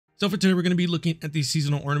So for today, we're going to be looking at these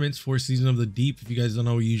seasonal ornaments for Season of the Deep. If you guys don't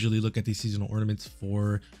know, we usually look at these seasonal ornaments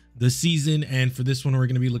for the season. And for this one, we're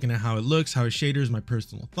going to be looking at how it looks, how it shaders, my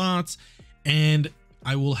personal thoughts. And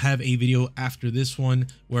I will have a video after this one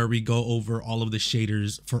where we go over all of the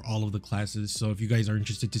shaders for all of the classes. So if you guys are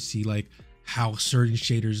interested to see like how certain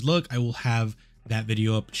shaders look, I will have that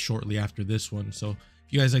video up shortly after this one. So if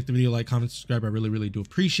you guys like the video, like, comment, subscribe. I really do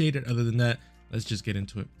appreciate it. Other than that, let's just get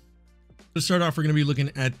into it. To start off, we're going to be looking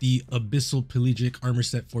at the Abyssal Pelagic armor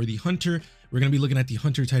set for the Hunter. We're going to be looking at the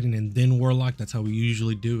Hunter, Titan, and then Warlock. That's how we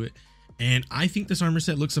usually do it. And I think this armor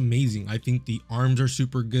set looks amazing. I think the arms are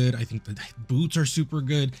super good. I think the boots are super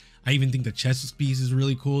good. I even think the chest piece is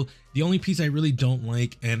really cool. The only piece I really don't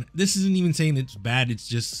like, and this isn't even saying it's bad, it's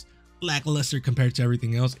just lackluster compared to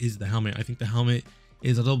everything else, is the helmet. I think the helmet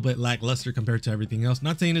is a little bit lackluster compared to everything else.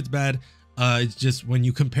 Not saying it's bad. It's just when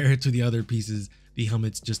you compare it to the other pieces, the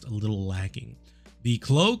helmet's just a little lacking. The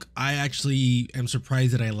cloak, I actually am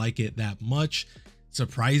surprised that I like it that much.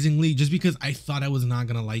 Surprisingly, just because I thought I was not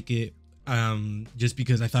gonna like it, just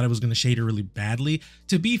because I thought it was gonna shader really badly.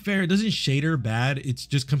 To be fair, it doesn't shader bad. It's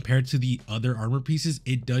just compared to the other armor pieces,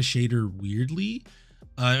 it does shader weirdly.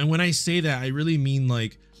 And when I say that, I really mean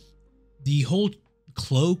like the whole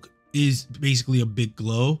cloak is basically a big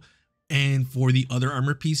glow. And for the other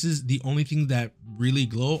armor pieces, the only thing that really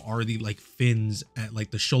glow are the like fins at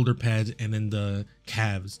like the shoulder pads and then the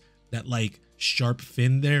calves. That like sharp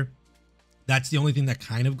fin there, that's the only thing that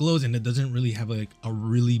kind of glows, and it doesn't really have like a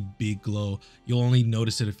really big glow. You'll only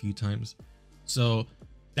notice it a few times. So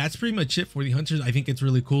that's pretty much it for the Hunters. I think it's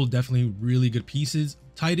really cool. Definitely really good pieces.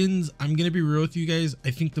 Titans, I'm gonna be real with you guys.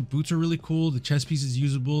 I think the boots are really cool. The chest piece is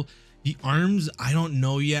usable. The arms, I don't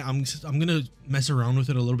know yet. I'm gonna mess around with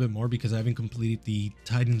it a little bit more because I haven't completed the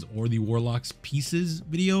Titans or the Warlocks pieces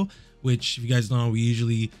video, which, if you guys know, we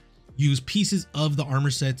usually use pieces of the armor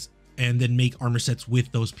sets and then make armor sets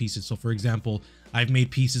with those pieces. So for example, I've made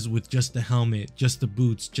pieces with just the helmet, just the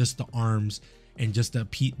boots, just the arms, and just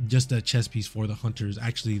a chest piece for the Hunters.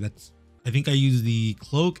 Actually, I think I use the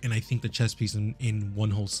cloak and I think the chest piece in one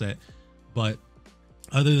whole set. But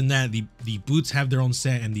other than that, the boots have their own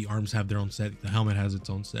set and the arms have their own set. The helmet has its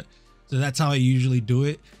own set. So that's how I usually do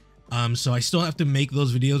it. So I still have to make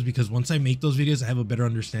those videos because once I make those videos, I have a better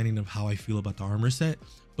understanding of how I feel about the armor set.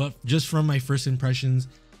 But just from my first impressions,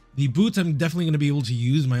 the boots I'm definitely going to be able to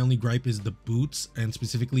use. My only gripe is the boots and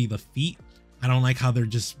specifically the feet. I don't like how they're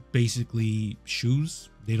just basically shoes.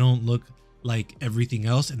 They don't look like everything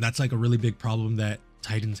else. And that's like a really big problem that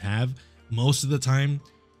Titans have. Most of the time,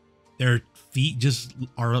 their feet just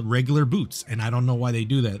are regular boots, and I don't know why they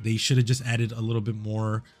do that. They should have just added a little bit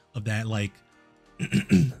more of that, like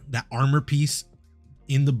that armor piece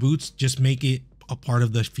in the boots. Just make it a part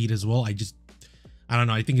of the feet as well. I don't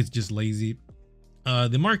know. I think it's just lazy.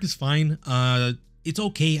 The mark is fine. It's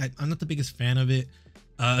okay. I'm not the biggest fan of it.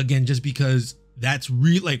 Again, just because that's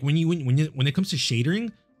real. Like when it comes to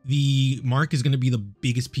shadering, the mark is going to be the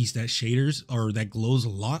biggest piece that shaders or that glows a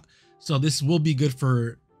lot. So this will be good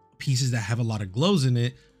for pieces that have a lot of glows in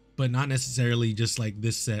it, but not necessarily just like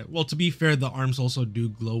this set. Well, to be fair, the arms also do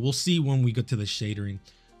glow. We'll see when we get to the shadering,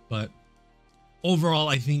 but overall,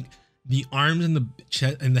 I think the arms and the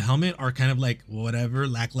chest and the helmet are kind of like whatever,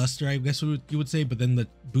 lackluster, I guess you would say. But then the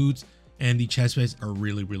boots and the chest piece are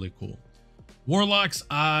really cool. Warlocks,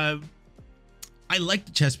 I like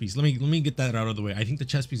the chest piece. Let me get that out of the way. I think the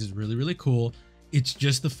chest piece is really cool. It's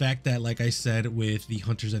just the fact that, like I said, with the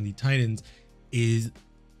Hunters and the Titans, is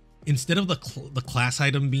instead of the class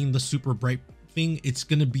item being the super bright thing, it's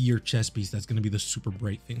going to be your chest piece that's going to be the super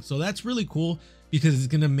bright thing. So that's really cool because it's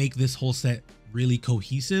going to make this whole set really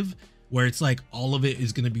cohesive, where it's like all of it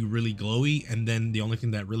is going to be really glowy, and then the only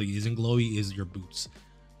thing that really isn't glowy is your boots.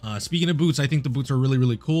 Speaking of boots, I think the boots are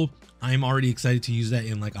really cool. I'm already excited to use that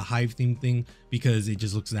in like a hive theme thing because it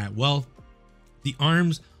just looks that well. The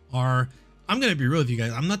arms are, I'm going to be real with you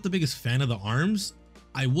guys, I'm not the biggest fan of the arms.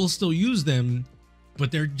 I will still use them, but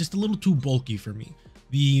they're just a little too bulky for me.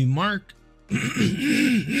 The mark,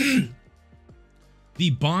 the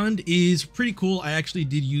bond is pretty cool. I actually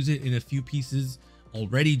did use it in a few pieces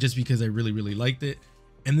already just because I really liked it.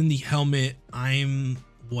 And then the helmet, I'm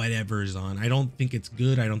whatever's on. I don't think it's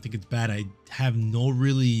good. I don't think it's bad. I have no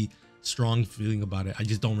really strong feeling about it. I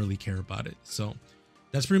just don't really care about it. So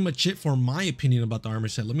that's pretty much it for my opinion about the armor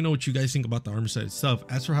set. Let me know what you guys think about the armor set itself.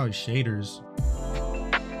 As for how it shaders,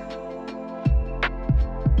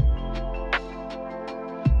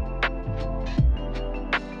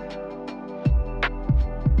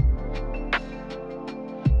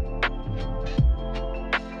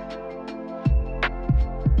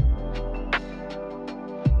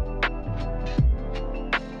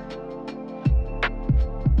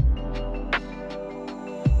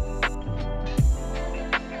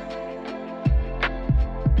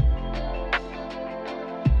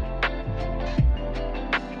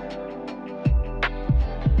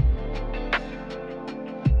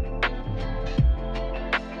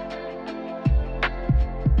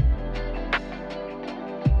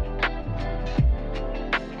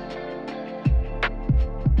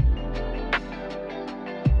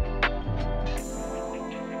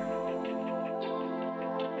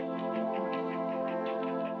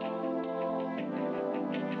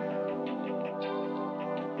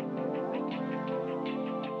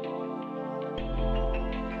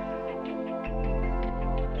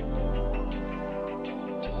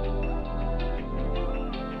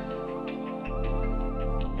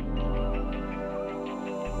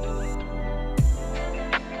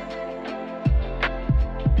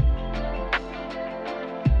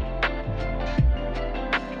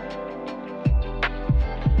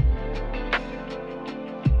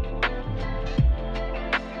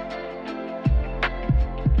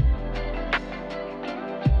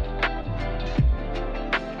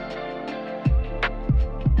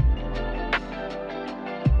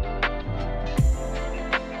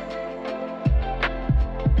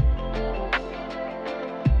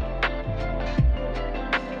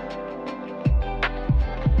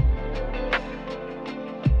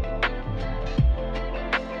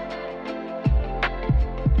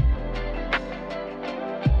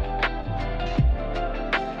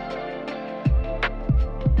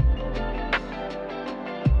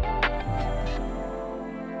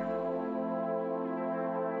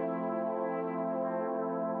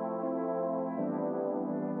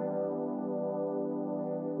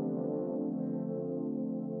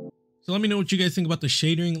 So let me know what you guys think about the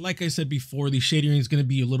shadering. Like I said before, the shadering is going to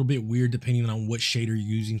be a little bit weird depending on what shader you're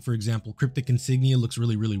using. For example, Cryptic Insignia looks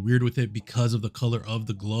really weird with it because of the color of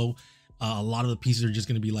the glow. A lot of the pieces are just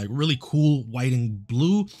going to be like really cool white and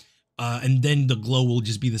blue. And then the glow will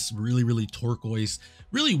just be this really turquoise,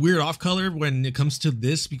 really weird off color when it comes to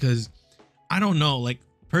this, because I don't know, like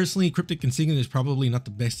personally, Cryptic Insignia is probably not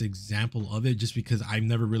the best example of it just because I've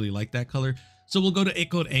never really liked that color. So we'll go to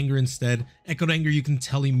Echoed Anger instead. Echoed Anger, you can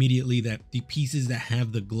tell immediately that the pieces that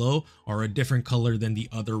have the glow are a different color than the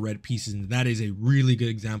other red pieces. And that is a really good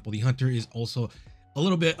example. The Hunter is also a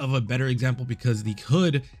little bit of a better example because the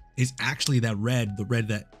hood is actually that red, the red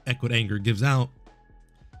that Echoed Anger gives out.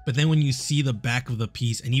 But then when you see the back of the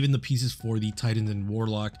piece and even the pieces for the Titans and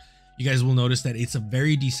Warlock, you guys will notice that it's a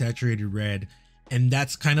very desaturated red. And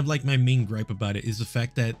that's kind of like my main gripe about it, is the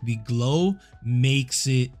fact that the glow makes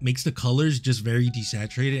the colors just very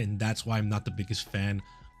desaturated. And that's why I'm not the biggest fan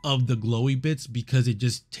of the glowy bits, because it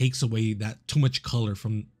just takes away that too much color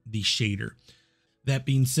from the shader. That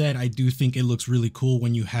being said, I do think it looks really cool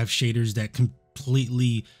when you have shaders that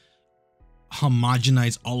completely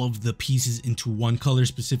homogenize all of the pieces into one color,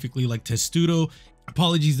 specifically like Testudo.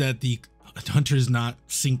 Apologies that the Hunter is not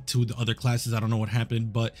synced to the other classes. I don't know what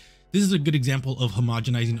happened, but this is a good example of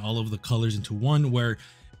homogenizing all of the colors into one, where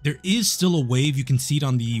there is still a wave. You can see it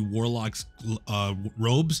on the Warlock's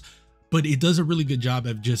robes, but it does a really good job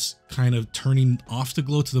of just kind of turning off the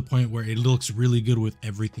glow to the point where it looks really good with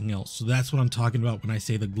everything else. So that's what I'm talking about when I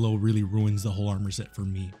say the glow really ruins the whole armor set for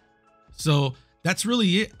me. So that's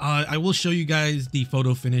really it. I will show you guys the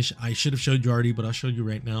photo finish. I should have showed you already, but I'll show you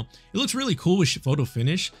right now. It looks really cool with photo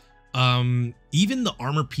finish. Even the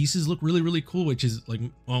armor pieces look really cool, which is like,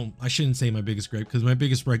 well, I shouldn't say my biggest gripe, because my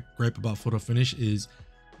biggest gripe about photo finish is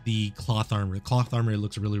the cloth armor. The cloth armor, it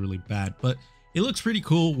looks really bad, but it looks pretty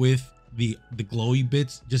cool with the glowy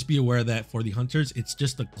bits. Just be aware that for the Hunters, it's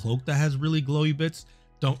just the cloak that has really glowy bits.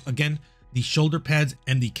 Again, the shoulder pads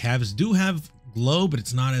and the calves do have glow, but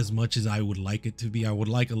it's not as much as I would like it to be. I would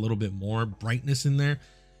like a little bit more brightness in there.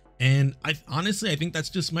 And honestly, I think that's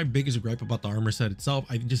just my biggest gripe about the armor set itself.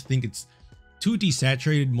 I just think it's too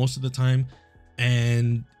desaturated most of the time,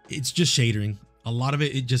 and it's just shadering. A lot of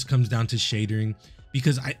it just comes down to shadering,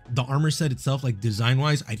 because the armor set itself, like design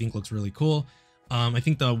wise, I think looks really cool. I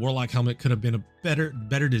think the Warlock helmet could have been a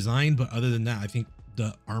better design, but other than that, I think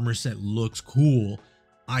the armor set looks cool.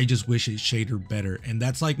 I just wish it shaded better, and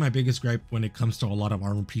that's like my biggest gripe when it comes to a lot of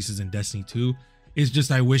armor pieces in Destiny 2. It's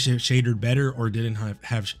just I wish it shaded better or didn't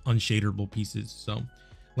have unshaderable pieces. So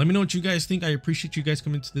let me know what you guys think. I appreciate you guys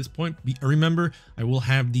coming to this point. Remember, I will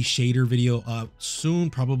have the shader video up soon,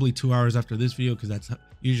 probably 2 hours after this video, because that's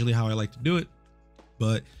usually how I like to do it.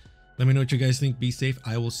 But let me know what you guys think. Be safe.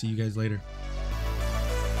 I will see you guys later.